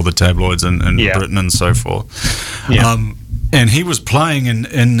it, and all the tabloids in Britain and so forth. Yeah. And he was playing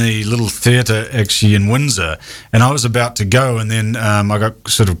in the little theatre actually in Windsor, and I was about to go, and then I got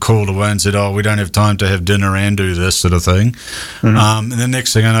sort of called away and said, we don't have time to have dinner and do this sort of thing. Mm-hmm. And the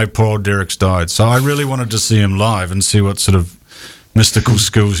next thing I know, poor old Derek's died. So I really wanted to see him live and see what sort of mystical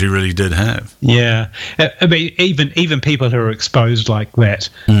skills he really did have. Yeah. I mean, even people who are exposed like that,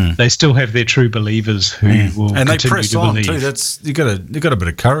 they still have their true believers who will and continue they press to on believe. too. You got a bit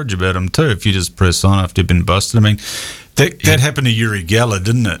of courage about them too. If you just press on after you've been busted. I mean, that happened to Uri Geller,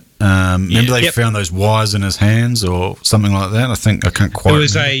 didn't it? Remember they found those wires in his hands or something like that. I can't quite.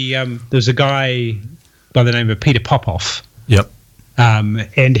 There's a guy by the name of Peter Popoff. Yep.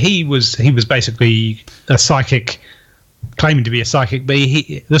 And he was basically a psychic, claiming to be a psychic, but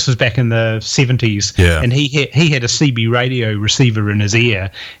this was back in the 70s, and he had a CB radio receiver in his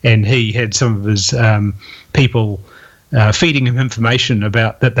ear, and he had some of his people feeding him information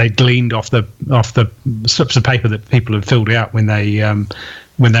about that they gleaned off the slips of paper that people had filled out when they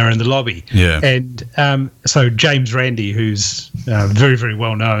were in the lobby. Yeah. And so James Randi, who's very, very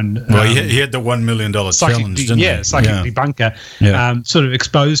well known. Well, he had the $1 million challenge, didn't he? Yeah, psychic debunker. Sort of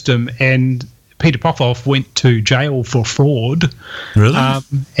exposed him, and Peter Popoff went to jail for fraud. Really?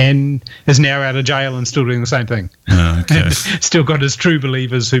 And is now out of jail and still doing the same thing. Oh, okay. Still got his true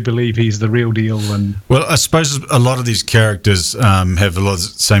believers who believe he's the real deal. And well, I suppose a lot of these characters have a lot of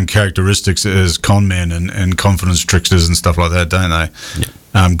the same characteristics as con men and confidence tricksters and stuff like that, don't they?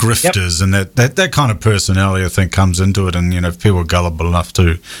 Yeah. Grifters and that kind of personality, I think, comes into it. And, if people are gullible enough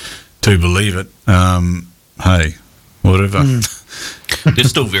to believe it, hey, whatever. They're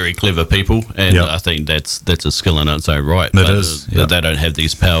still very clever people, and I think that's a skill in its own right. It is. They don't have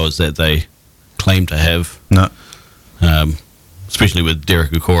these powers that they claim to have. No. Especially with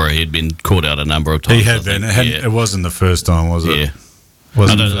Derek Acorah, he had been caught out a number of times. He had been. It wasn't the first time, was it? Yeah.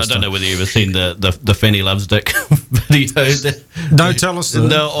 I don't know whether you've ever seen the Fanny Loves Dick video. No, tell us.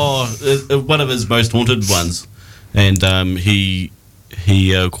 One of his most haunted ones, and he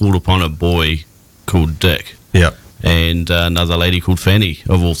called upon a boy called Dick. Yeah. And another lady called Fanny,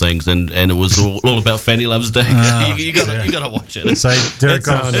 of all things, and it was all about Fanny Loves Dick. You got to watch it. So Derek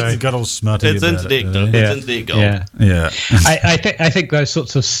got all smutty. It's internet. It's internet gold. Yeah. I think those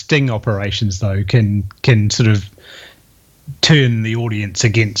sorts of sting operations though can sort of turn the audience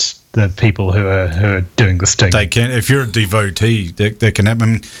against the people who are doing the sting. They can. If you're a devotee, that can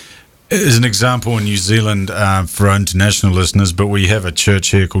happen. As an example, in New Zealand, for our international listeners, but we have a church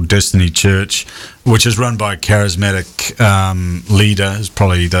here called Destiny Church, which is run by a charismatic leader. Is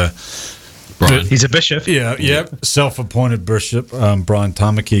probably Brian. He's a bishop. Yeah, self-appointed bishop, Brian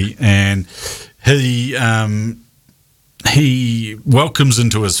Tamaki, and he welcomes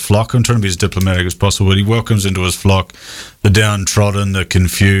into his flock. I'm trying to be as diplomatic as possible. But he welcomes into his flock the downtrodden, the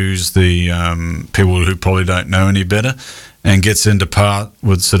confused, the people who probably don't know any better, and gets into part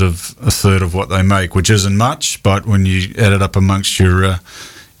with sort of a third of what they make, which isn't much, but when you add it up amongst your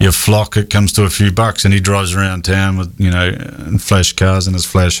flock, it comes to a few bucks. And he drives around town with, in flash cars in his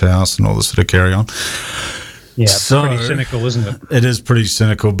flash house and all this sort of carry on. Yeah, so, pretty cynical, isn't it? It is pretty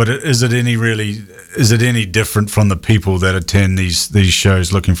cynical, but is it any different from the people that attend these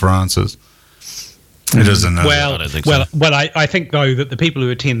shows looking for answers? It isn't. Well, I don't think so. Well, I think though that the people who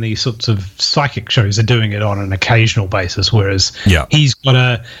attend these sorts of psychic shows are doing it on an occasional basis, whereas he's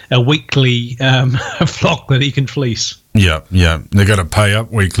got a weekly flock that he can fleece. Yeah, they've got to pay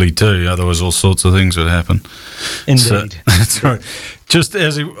up weekly too, otherwise all sorts of things would happen. Indeed, so, that's right. Just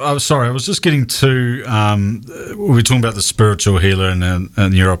as I was just getting to we were talking about the spiritual healer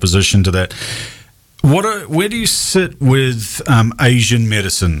and your opposition to that. Where do you sit with Asian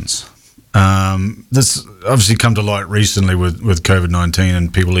medicines? This obviously come to light recently with COVID-19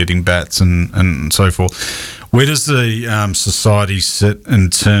 and people eating bats and so forth. Where does the society sit in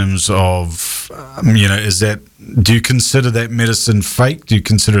terms of, do you consider that medicine fake? Do you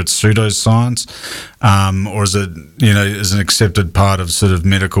consider it pseudoscience? Or is it, is an accepted part of sort of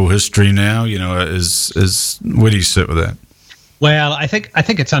medical history now? Where do you sit with that? Well, I think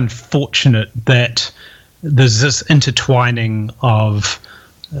it's unfortunate that there's this intertwining of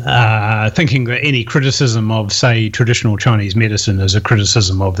thinking that any criticism of, say, traditional Chinese medicine is a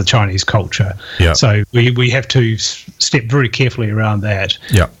criticism of the Chinese culture. Yeah. So we have to step very carefully around that.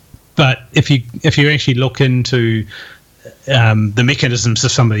 Yeah. But if you actually look into the mechanisms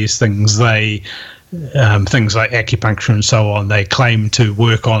of some of these things, things like acupuncture and so on, they claim to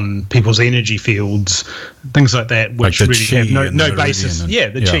work on people's energy fields, things like that, which like really have no basis.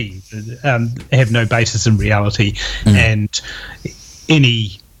 Qi have no basis in reality, and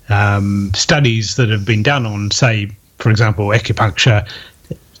any studies that have been done on, say, for example, acupuncture,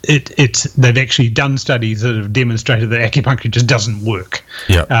 they've actually done studies that have demonstrated that acupuncture just doesn't work.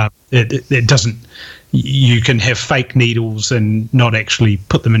 Yeah, it doesn't. You can have fake needles and not actually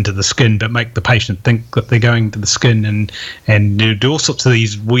put them into the skin, but make the patient think that they're going to the skin, and do all sorts of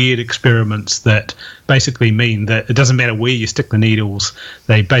these weird experiments that basically mean that it doesn't matter where you stick the needles,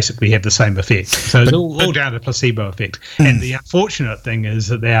 they basically have the same effect. So it's all down to placebo effect. And the unfortunate thing is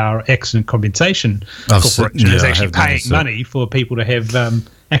that our accident compensation corporation is actually paying money for people to have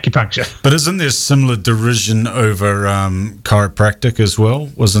acupuncture. But isn't there similar derision over chiropractic as well?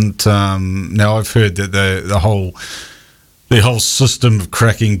 Wasn't now I've heard that the whole system of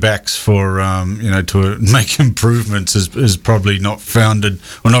cracking backs for to make improvements is probably not founded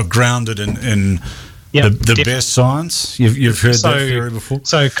or not grounded in the best science. You've heard that theory before.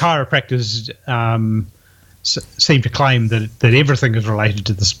 So chiropractors seem to claim that everything is related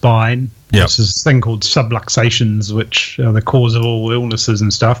to the spine. There's this thing called subluxations, which are the cause of all illnesses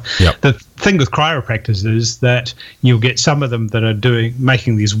and stuff. The thing with chiropractors is that you'll get some of them that are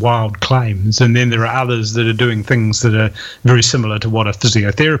making these wild claims, and then there are others that are doing things that are very similar to what a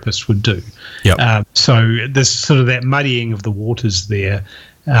physiotherapist would do. So there's sort of that muddying of the waters there.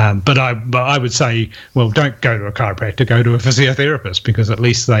 But I would say, well, don't go to a chiropractor, go to a physiotherapist, because at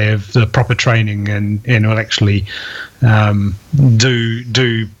least they have the proper training and will actually do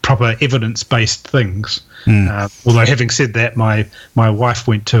proper evidence-based things. Although having said that, my wife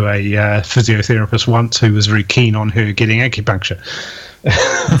went to a physiotherapist once who was very keen on her getting acupuncture.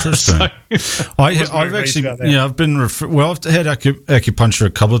 Interesting. I've actually, I've been I've had acupuncture a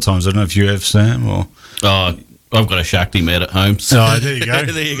couple of times. I don't know if you have, Sam, or. I've got a Shakti mat at home. So. Oh, there you go.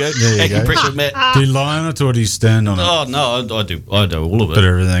 There you go. Acupressure mat. Do you lie on it or do you stand on it? Oh, no, I do all of it. But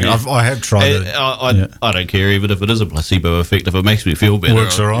everything. Yeah. I have tried it. I don't care, even if it is a placebo effect. If it makes me feel better.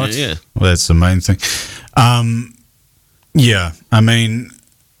 Works all right? Yeah. Well, that's the main thing. I mean,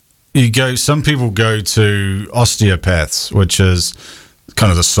 some people go to osteopaths, which is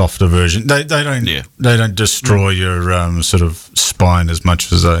kind of the softer version. They don't destroy your sort of spine as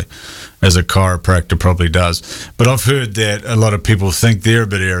much as a chiropractor probably does. But I've heard that a lot of people think they're a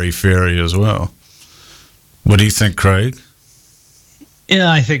bit airy-fairy as well. What do you think, Craig?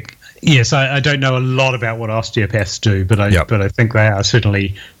 Yeah, I think, yes, I don't know a lot about what osteopaths do, but I think they are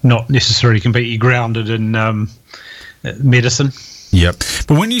certainly not necessarily completely grounded in medicine. Yep.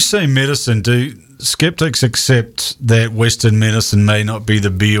 But when you say medicine, do skeptics accept that Western medicine may not be the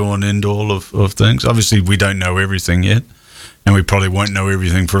be-all and end-all of things? Obviously, we don't know everything yet, and we probably won't know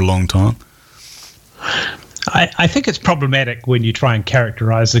everything for a long time. I think it's problematic when you try and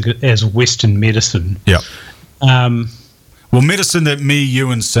characterize it as Western medicine. Yeah. Well, medicine that me,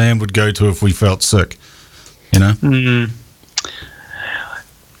 you, and Sam would go to if we felt sick,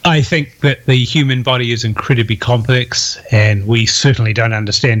 I think that the human body is incredibly complex, and we certainly don't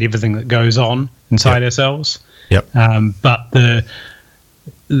understand everything that goes on inside ourselves. Yep. But the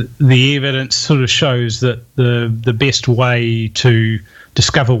evidence sort of shows that the best way to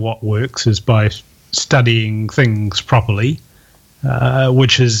discover what works is by studying things properly,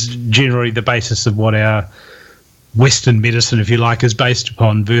 which is generally the basis of what our Western medicine, if you like, is based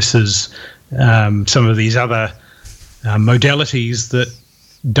upon, versus some of these other modalities that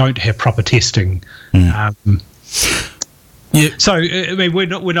don't have proper testing. Yeah. So I mean, we're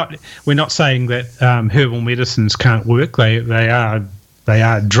not saying that herbal medicines can't work. They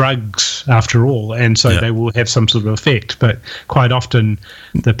are drugs after all, and so they will have some sort of effect. But quite often,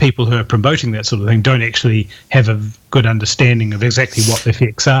 the people who are promoting that sort of thing don't actually have a good understanding of exactly what the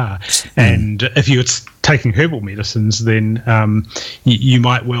effects are. And if you're taking herbal medicines, then you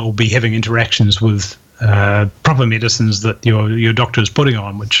might well be having interactions with proper medicines that your doctor is putting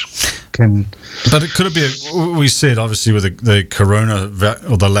on, which can. But it could be. We said obviously with the corona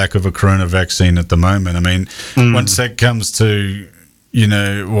or the lack of a corona vaccine at the moment. I mean, once that comes to,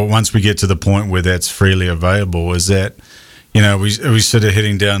 once we get to the point where that's freely available, is that, we sort of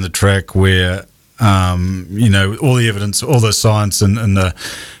heading down the track where, all the evidence, all the science and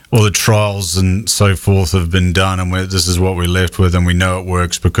all the trials and so forth have been done, and this is what we're left with, and we know it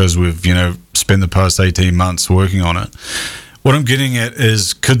works because we've, spent the past 18 months working on it. What I'm getting at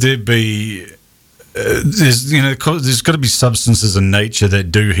is, could there be, there's got to be substances in nature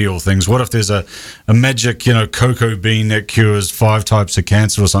that do heal things. What if there's a magic, cocoa bean that cures 5 types of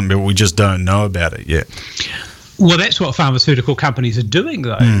cancer or something, but we just don't know about it yet? Well, that's what pharmaceutical companies are doing,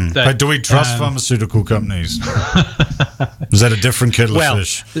 though. But do we trust pharmaceutical companies? Is that a different kettle of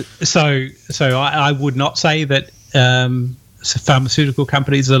fish? So I would not say that pharmaceutical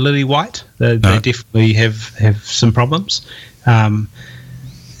companies are lily white. They definitely have some problems.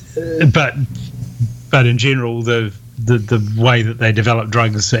 But in general, the way that they develop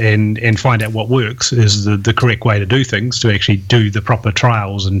drugs and find out what works is the correct way to do things, to actually do the proper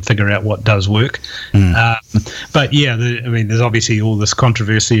trials and figure out what does work. But yeah, there's obviously all this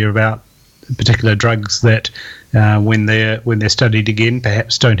controversy about particular drugs that when they're studied again,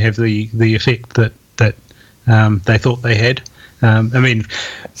 perhaps don't have the effect that they thought they had.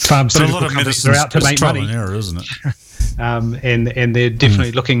 Pharmaceutical companies are out to make money, error, isn't it? And they're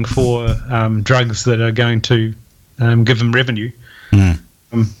definitely looking for drugs that are going to give them revenue.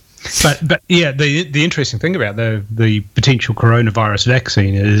 But yeah, the interesting thing about the potential coronavirus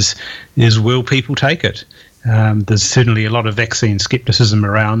vaccine is will people take it? There's certainly a lot of vaccine skepticism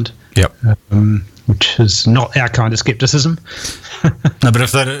around. Yep. Which is not our kind of skepticism. No, but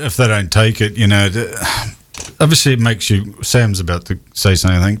if they don't take it, obviously it makes you. Sam's about to say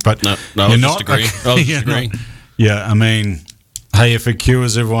something, I think, but no, you're not. I was disagreeing. Yeah, I mean, hey, if it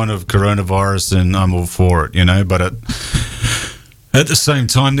cures everyone of coronavirus, then I'm all for it, But at the same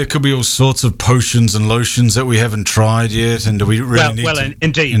time, there could be all sorts of potions and lotions that we haven't tried yet, and do we really need to?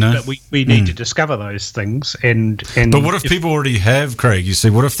 Indeed, but we need to discover those things. And but what if people already have, Craig? You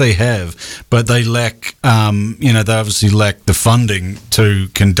see, what if they have, but they lack, they obviously lack the funding to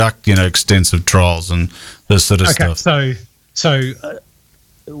conduct, extensive trials and this sort of stuff. So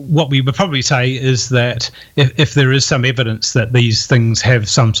what we would probably say is that if there is some evidence that these things have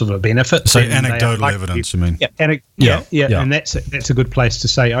some sort of benefit, so anecdotal evidence, you mean? Yeah, and that's a good place to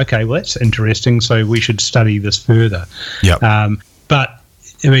say, okay, well, that's interesting, so we should study this further. Yeah. But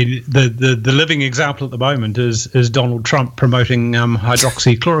I mean, the living example at the moment is Donald Trump promoting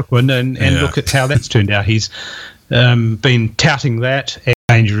hydroxychloroquine, and look at how that's turned out. He's been touting that as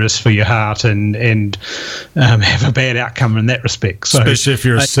dangerous for your heart and have a bad outcome in that respect. So, especially if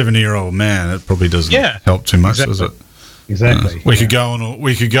you're a 70-year-old man, it probably doesn't help too much, does it? Exactly. We could go on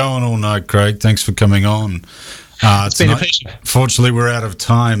all night, Craig. Thanks for coming on. It's been a pleasure. Fortunately, we're out of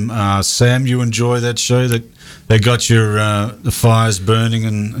time. Sam, you enjoy that show that got your the fires burning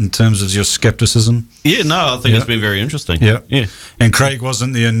in terms of your skepticism? Yeah, no, I think it's been very interesting. Yeah. And Craig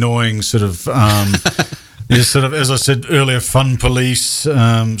wasn't the annoying sort of. Sort of, as I said earlier, fun police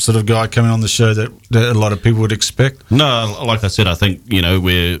sort of guy coming on the show that a lot of people would expect. No, like I said, I think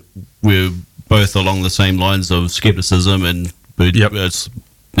we're both along the same lines of skepticism, and it's the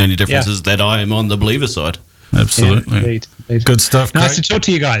only difference is that I am on the believer side. Absolutely, indeed. Good stuff. Nice to talk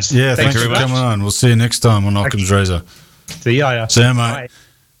to you guys. Yeah, thanks for coming on. We'll see you next time on Occam's Razor. See ya. See ya, mate. Bye.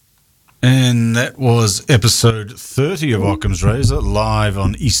 And that was episode 30 of Occam's Razor, live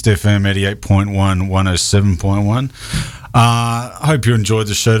on East FM 88.1, 107.1. I hope you enjoyed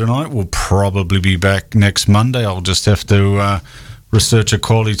the show tonight. We'll probably be back next Monday. I'll just have to research a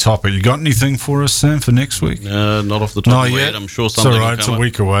quality topic. You got anything for us, Sam, for next week? Not off the top of my head. I'm sure something will come up. It's all right.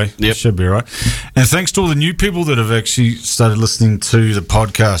 It's a week away. Yep. Should be all right. And thanks to all the new people that have actually started listening to the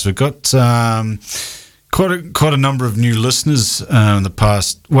podcast. We've got quite a number of new listeners in the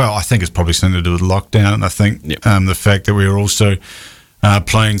past. Well, I think it's probably something to do with lockdown, and I think the fact that we are also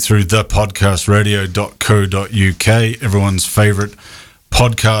playing through thepodcastradio.co.uk, everyone's favourite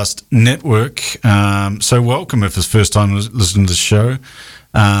podcast network. So welcome if it's first time listening to the show.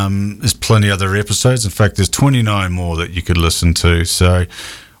 There's plenty other episodes. In fact, there's 29 more that you could listen to. So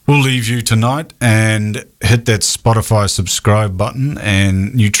we'll leave you tonight and hit that Spotify subscribe button,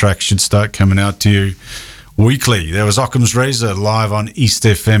 and new tracks should start coming out to you weekly. There was Occam's Razor live on East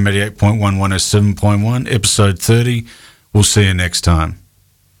FM 88.1, 107.1, episode 30. We'll see you next time.